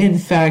Nick. In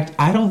fact,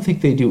 I don't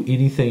think they do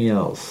anything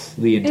else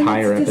the And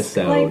entire it's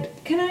episode.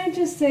 like, can I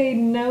just say,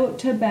 note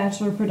to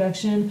Bachelor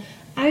production,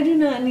 I do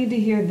not need to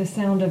hear the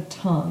sound of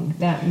tongue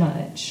that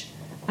much.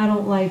 I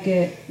don't like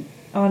it.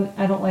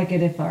 I don't like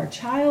it if our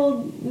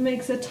child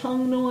makes a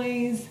tongue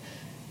noise.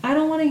 I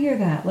don't want to hear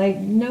that. Like,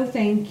 no,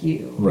 thank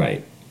you.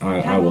 Right. I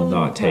Have a will little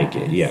not take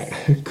it. class.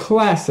 Yeah.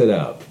 Class it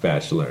up,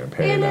 Bachelor in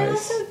Paradise. And I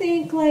also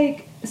think,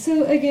 like,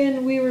 so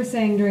again, we were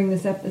saying during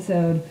this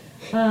episode,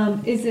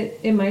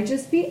 it might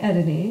just be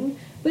editing,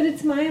 but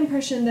it's my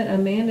impression that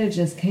Amanda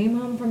just came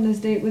home from this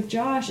date with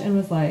Josh and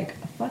was like,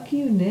 fuck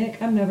you,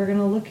 Nick, I'm never going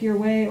to look your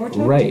way or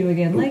talk Right. to you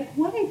again. Like,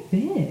 what a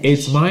bitch.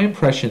 It's my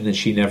impression that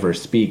she never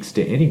speaks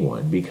to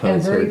anyone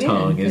because Ever her again,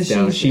 tongue is 'cause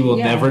down. she's- She will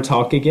yeah. never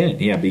talk again.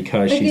 Yeah,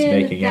 because she's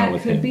Again, making out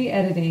with that could him. be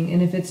editing,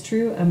 and if it's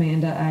true,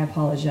 Amanda, I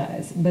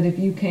apologize. But if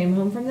you came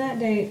home from that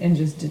date and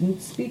just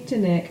didn't speak to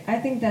Nick, I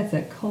think that's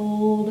a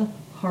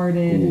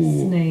cold-hearted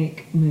Ooh.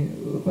 snake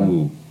move. Ooh,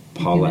 You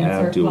Paula can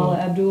insert Abdul. Paula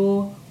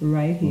Abdul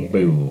right here.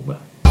 Boom.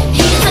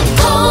 He's a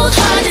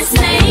cold-hearted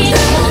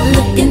snake.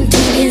 Look into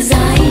his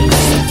eyes.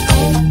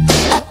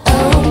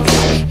 Uh-oh,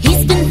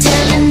 he's been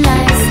telling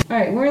lies. All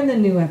right, we're in the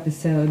new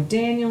episode.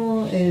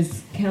 Daniel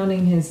is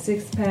counting his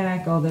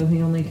six-pack, although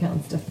he only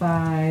counts to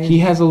 5. He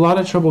has a lot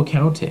of trouble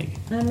counting.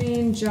 I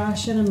mean,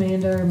 Josh and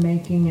Amanda are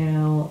making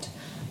out.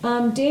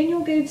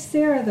 Daniel gave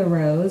Sarah the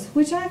rose,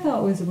 which I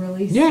thought was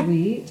really Yeah.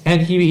 sweet.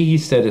 And he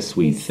said a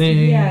sweet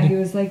thing. Yeah, he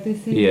was like, they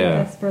say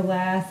Yeah. best for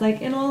last. Like,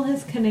 in all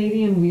his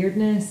Canadian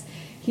weirdness,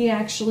 he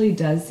actually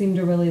does seem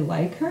to really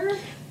like her,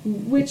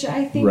 which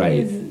I think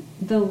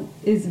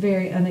is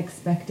very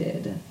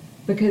unexpected.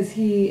 Because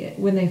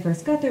when they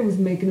first got there, was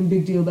making a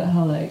big deal about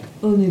how, like,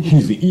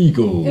 he's the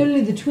eagle.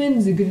 Only the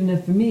twins are good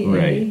enough for me.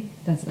 Right. Eh?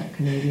 That's not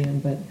Canadian,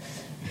 but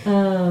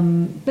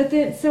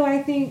then, so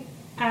I think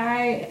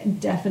I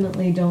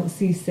definitely don't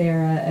see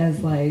Sarah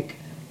as, like,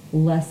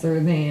 lesser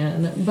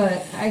than,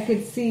 but I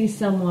could see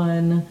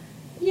someone,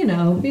 you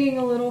know, being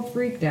a little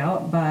freaked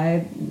out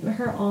by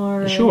her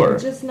arm. Sure.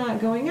 Just not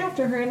going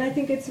after her. And I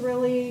think it's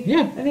really,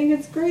 Yeah. I think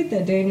it's great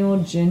that Daniel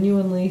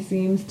genuinely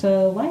seems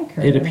to like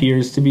her. It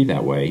appears to be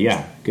that way.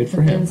 Yeah. Good for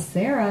But him. then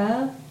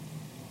Sarah,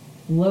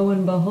 lo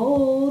and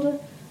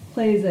behold,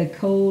 plays a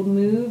cold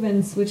move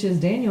and switches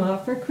Daniel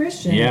out for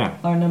Christian. Yeah.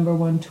 Our number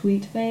one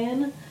tweet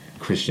fan.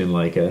 Christian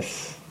like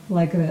us.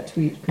 Like that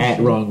tweet, Christian. At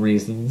wrong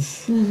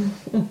reasons.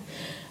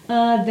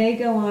 They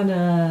go on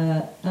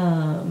a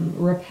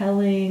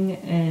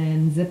rappelling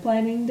and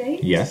ziplining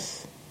date.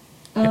 Yes.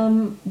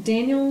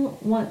 Daniel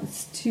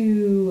wants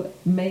to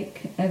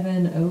make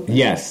Evan open.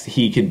 Yes,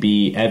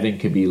 Evan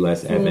could be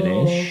less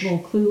Evan-ish. Little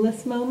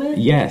clueless moment.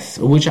 Yes,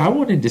 which I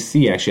wanted to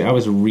see, actually. I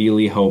was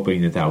really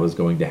hoping that was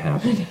going to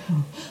happen.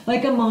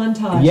 Like a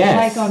montage,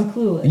 Yes. like on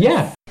Clueless.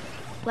 Yeah.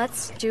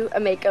 Let's do a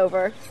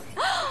makeover.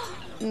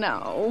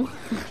 No.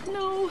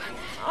 No.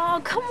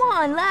 Oh, come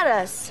on, let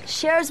us.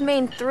 Cher's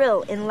main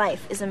thrill in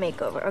life is a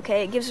makeover,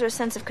 okay? It gives her a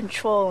sense of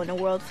control in a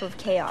world full of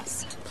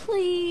chaos.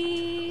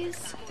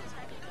 Please.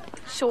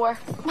 Sure.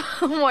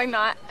 Why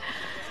not?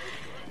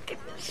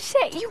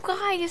 Shit, you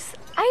guys.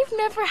 I've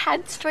never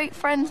had straight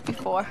friends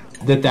before.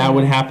 That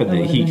would happen. I That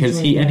would've because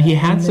enjoyed he that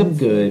had some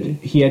immensely.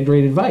 he had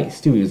great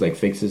advice too. He was like,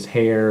 fix his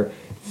hair,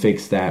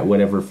 fix that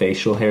whatever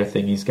facial hair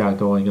thing he's got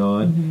going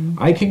on.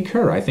 I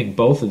concur. I think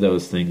both of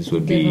those things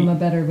would Give be him a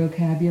better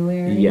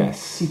vocabulary.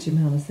 Yes. Teach him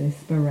how to say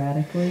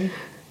sporadically.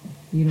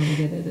 You don't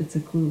get it. It's a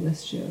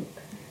Clueless joke.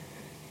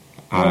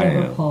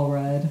 Whatever, Paul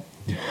Rudd.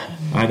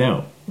 I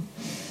know.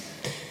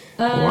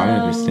 I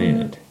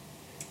understand.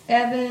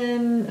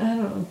 Evan, I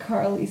don't know,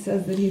 Carly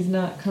says that he's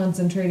not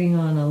concentrating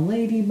on a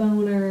lady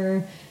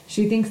boner.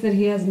 She thinks that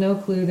he has no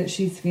clue that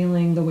she's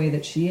feeling the way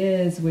that she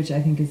is, which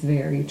I think is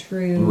very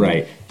true.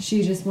 Right.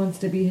 She just wants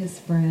to be his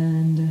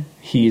friend.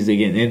 He's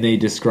again, and they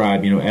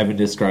describe, Evan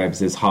describes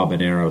this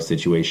habanero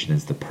situation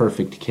as the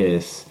perfect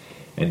kiss,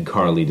 and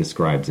Carly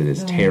describes it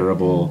as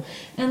terrible.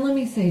 And let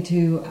me say,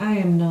 too, I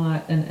am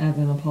not an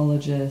Evan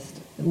apologist.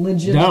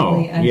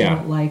 Legitimately, I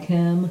don't like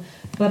him.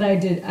 But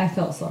I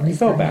felt sorry. You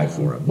felt bad him.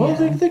 for him. Well,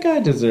 Yeah. the guy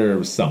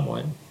deserves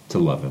someone to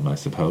love him, I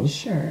suppose.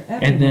 Sure.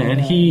 And everyone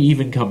he does.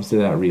 even comes to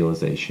that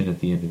realization at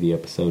the end of the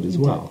episode as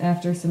well.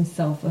 After some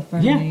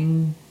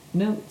self-affirming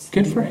notes.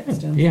 Good he for writes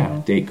to him. Yeah,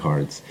 himself. date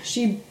cards.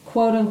 She,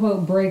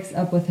 quote-unquote, breaks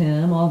up with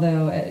him,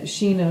 although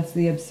she notes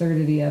the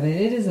absurdity of it.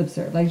 It is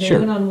absurd. Like, they Sure.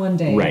 went on one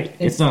date. Right.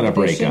 It's not a They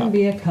breakup. shouldn't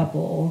be a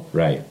couple.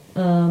 Right.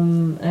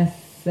 I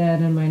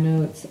said in my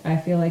notes, I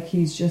feel like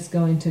he's just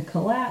going to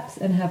collapse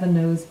and have a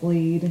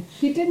nosebleed.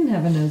 He didn't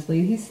have a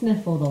nosebleed. He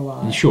sniffled a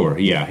lot. Sure,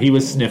 yeah. He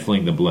was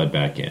sniffling the blood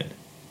back in.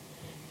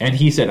 And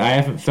he said, I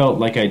haven't felt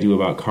like I do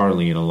about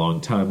Carly in a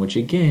long time, which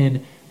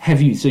again,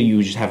 so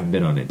you just haven't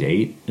been on a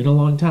date in a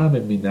long time? I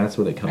mean, that's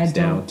what it comes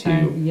down to.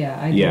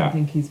 I don't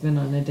think he's been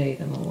on a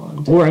date in a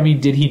long time. Or, I mean,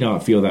 did he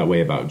not feel that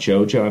way about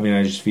JoJo? I mean,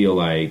 I just feel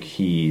like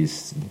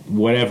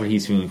whatever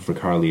he's feeling for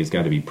Carly has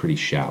got to be pretty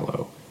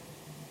shallow.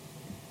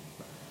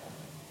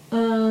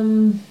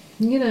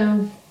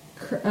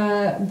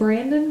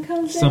 Brandon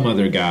comes in. Some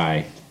other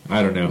guy.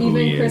 I don't know who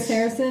he Even Chris is.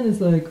 Harrison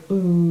is like, oh,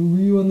 were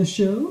you on the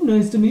show?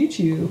 Nice to meet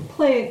you.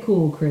 Play it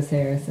cool, Chris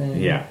Harrison.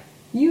 Yeah.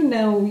 You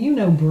know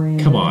Brandon.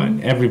 Come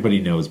on.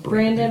 Everybody knows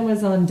Brandon. Brandon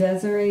was on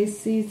Desiree's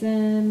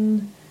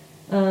season.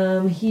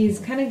 He's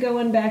kind of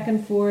going back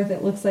and forth.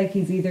 It looks like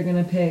he's either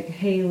going to pick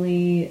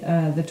Haley,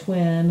 the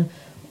twin,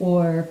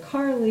 or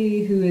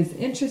Carly, who is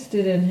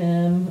interested in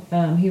him.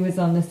 He was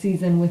on the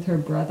season with her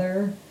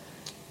brother.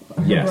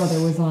 Her brother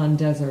was on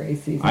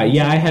Desiree's season.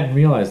 I hadn't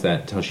realized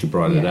that until she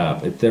brought it Yeah.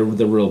 up. They're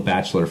the real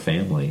bachelor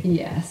family.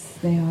 Yes,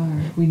 they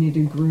are. We need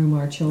to groom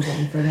our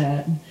children for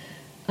that.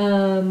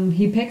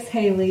 He picks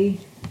Haley,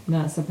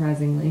 not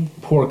surprisingly.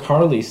 Poor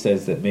Carly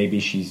says that maybe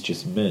she's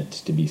just meant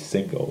to be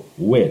single,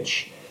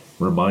 which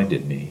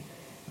reminded me.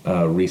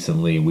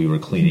 Recently, we were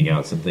cleaning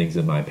out some things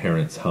in my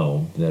parents'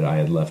 home that I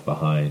had left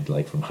behind,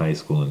 like from high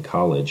school and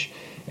college,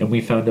 and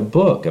we found a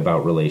book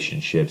about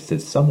relationships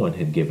that someone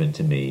had given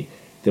to me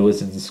that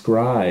was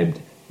inscribed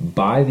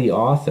by the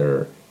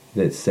author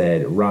that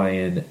said,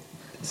 Ryan,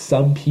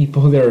 some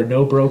people, there are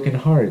no broken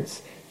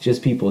hearts,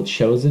 just people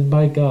chosen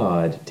by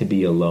God to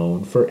be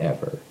alone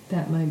forever.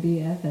 That might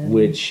be Evan.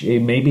 Which, it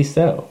may be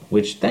so.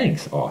 Which,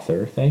 thanks,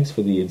 author. Thanks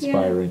for the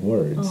inspiring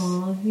words.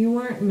 Aw, you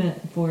weren't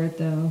meant for it,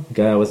 though.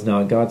 That was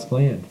not God's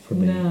plan for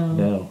me.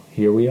 No.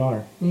 Here we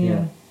are.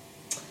 Yeah.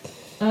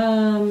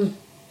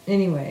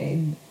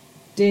 Anyway,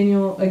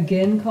 Daniel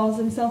again calls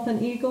himself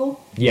an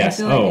eagle. Yes.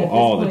 I feel like at this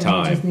all the point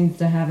time. He just needs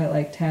to have it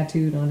like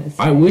tattooed on his face.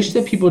 I wish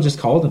that people just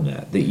called him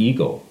that, the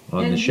eagle,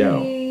 on and the show.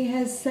 He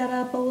has set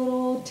up a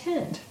little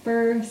tent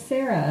for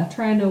Sarah,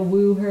 trying to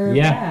woo her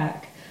Yeah.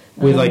 back.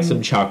 With like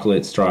some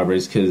chocolate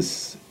strawberries,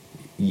 because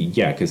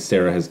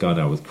Sarah has gone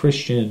out with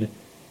Christian.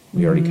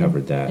 We already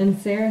covered that. And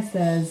Sarah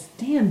says,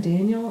 "Damn,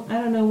 Daniel, I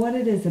don't know what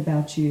it is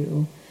about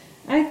you."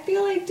 I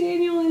feel like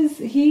Daniel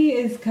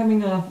is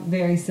coming off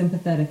very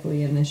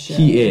sympathetically in this show.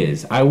 He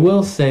is. I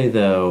will say,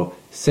 though,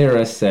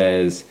 Sarah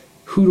says,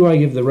 who do I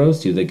give the rose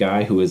to? The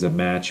guy who is a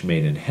match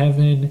made in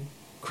heaven,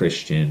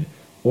 Christian,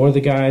 or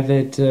the guy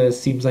that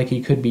seems like he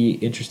could be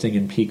interesting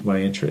and pique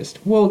my interest?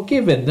 Well,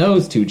 given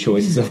those two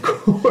choices, of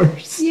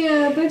course.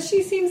 Yeah, but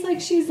she seems like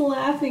she's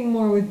laughing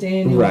more with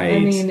Daniel. Right. I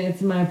mean,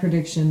 it's my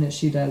prediction that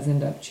she does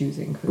end up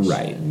choosing Christian.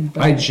 Right.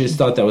 But I just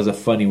thought that was a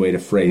funny way to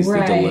phrase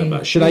Right, the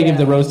dilemma. Should I give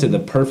the yeah. rose to the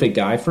perfect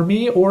guy for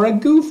me or a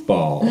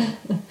goofball?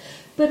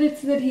 But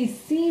it's that he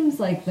seems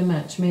like the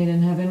match made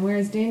in heaven,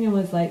 whereas Daniel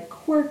is like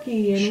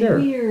quirky and Sure.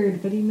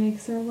 weird, but he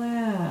makes her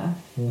laugh.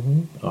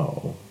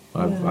 Oh,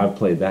 I've Yeah.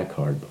 played that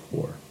card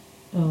before.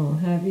 Oh,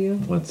 have you?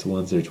 Once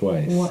or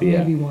twice.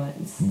 Maybe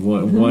once.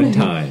 One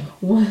time.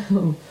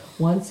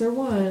 Once or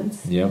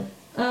once. Yep.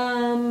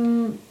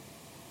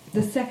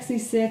 The Sexy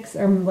Six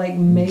are like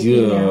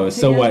making out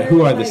So what? together,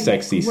 Who are the like,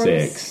 Sexy gross.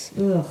 Six?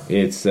 Ugh.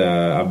 It's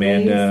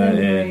Amanda Lace and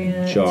and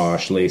Grant.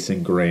 Josh, Lace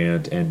and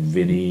Grant, and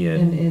Vinny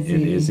and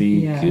Izzy.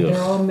 Yeah, Ugh.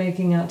 they're all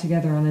making out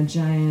together on a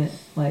giant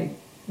like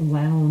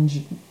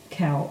lounge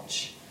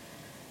couch.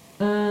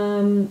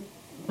 All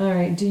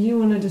right. Do you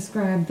want to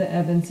describe the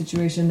Evan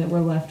situation that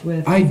we're left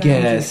with? I 'Cause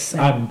guess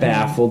I'm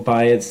baffled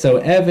by it. So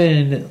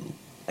Evan,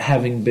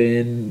 having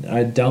been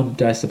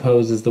dumped, I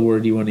suppose is the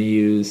word you want to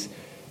use,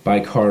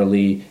 by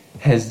Carly,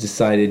 has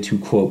decided to,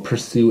 quote,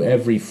 pursue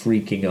every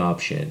freaking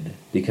option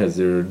because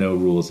there are no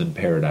rules in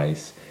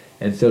paradise.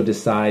 And so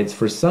decides,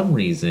 for some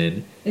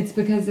reason... It's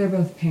because they're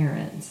both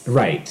parents.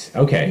 Right,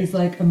 okay. He's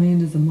like,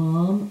 Amanda's a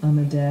mom, I'm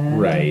a dad.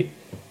 Right.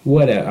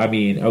 I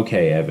mean,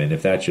 okay, Evan,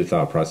 if that's your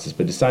thought process,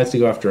 but decides to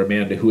go after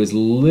Amanda, who is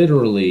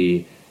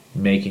literally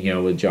making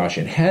out with Josh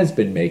and has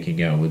been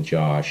making out with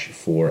Josh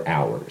for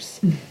hours.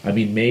 I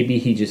mean, maybe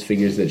he just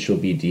figures that she'll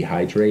be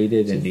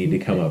dehydrated and need to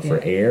come up for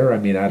air. I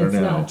mean, I don't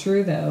know. It's not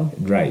true, though.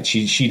 Right.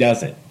 She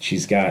doesn't.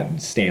 She's got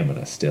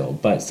stamina still.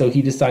 But so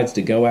he decides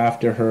to go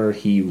after her.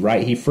 He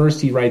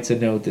writes a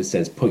note that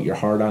says, "Put your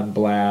heart on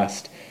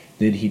blast."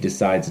 Then he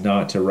decides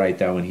not to write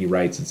that when he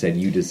writes and said,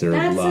 "You deserve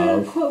That's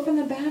love." a quote from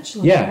The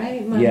Bachelor, Yeah,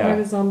 right? My heart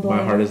is on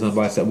blast. My heart is on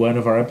blast. One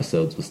of our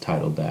episodes was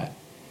titled that.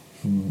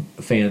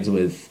 Fans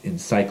with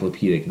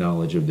encyclopedic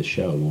knowledge of the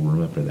show will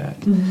remember that.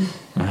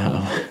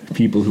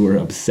 People who are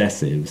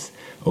obsessives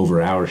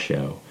over our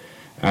show.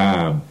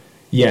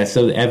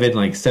 So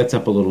Evan sets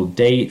up a little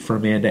date for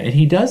Amanda, and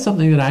he does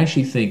something that I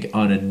actually think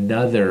on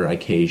another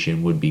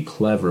occasion would be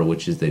clever,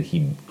 which is that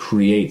he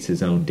creates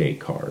his own date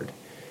card,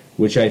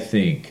 which I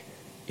think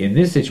in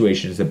this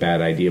situation is a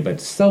bad idea, but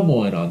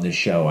someone on the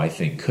show I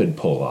think could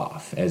pull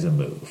off as a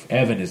move.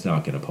 Evan is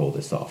not going to pull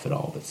this off at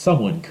all, but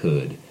someone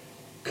could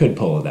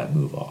pull that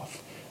move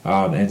off.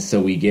 And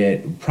so we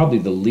get probably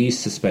the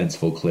least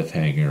suspenseful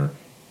cliffhanger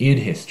in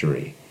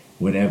history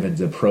when Evan's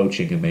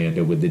approaching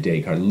Amanda with the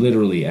date card,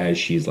 literally as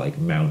she's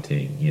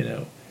mounting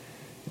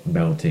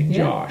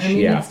Josh. I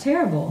mean, it's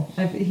terrible.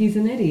 He's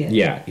an idiot.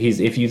 Yeah,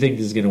 if you think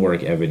this is going to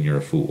work, Evan, you're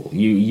a fool.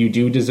 You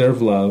do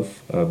deserve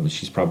love.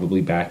 She's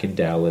probably back in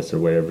Dallas or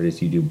wherever it is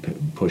you do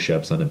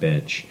push-ups on a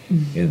bench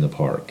in the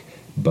park.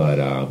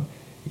 But,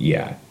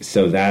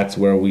 so that's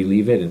where we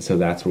leave it, and so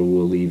that's where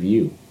we'll leave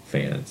you,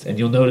 fans. And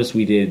you'll notice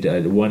we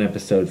did one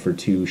episode for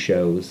 2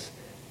 shows.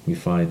 We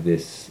find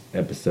this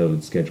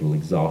episode schedule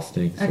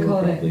exhausting. So I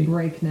call it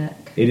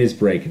breakneck. It is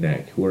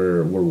breakneck.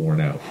 We're worn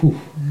out. Whew.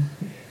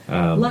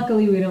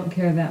 Luckily, we don't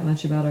care that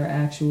much about our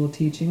actual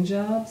teaching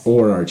jobs.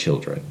 Or our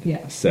children.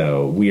 Yeah.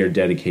 So we are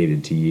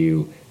dedicated to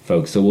you,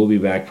 folks. So we'll be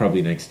back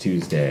probably next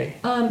Tuesday.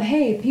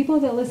 Hey, people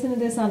that listen to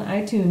this on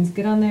iTunes,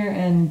 get on there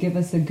and give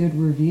us a good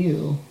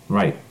review.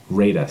 Right.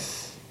 Rate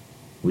us.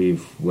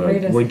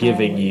 We're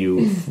giving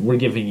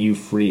you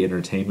free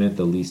entertainment.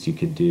 The least you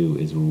could do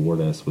is reward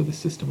us with a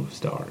system of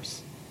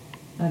stars.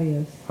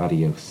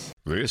 Adios.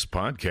 This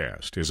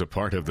podcast is a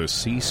part of the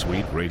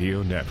C-Suite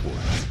Radio Network.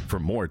 For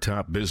more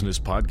top business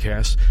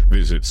podcasts,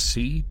 visit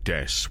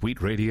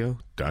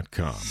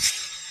c-suiteradio.com.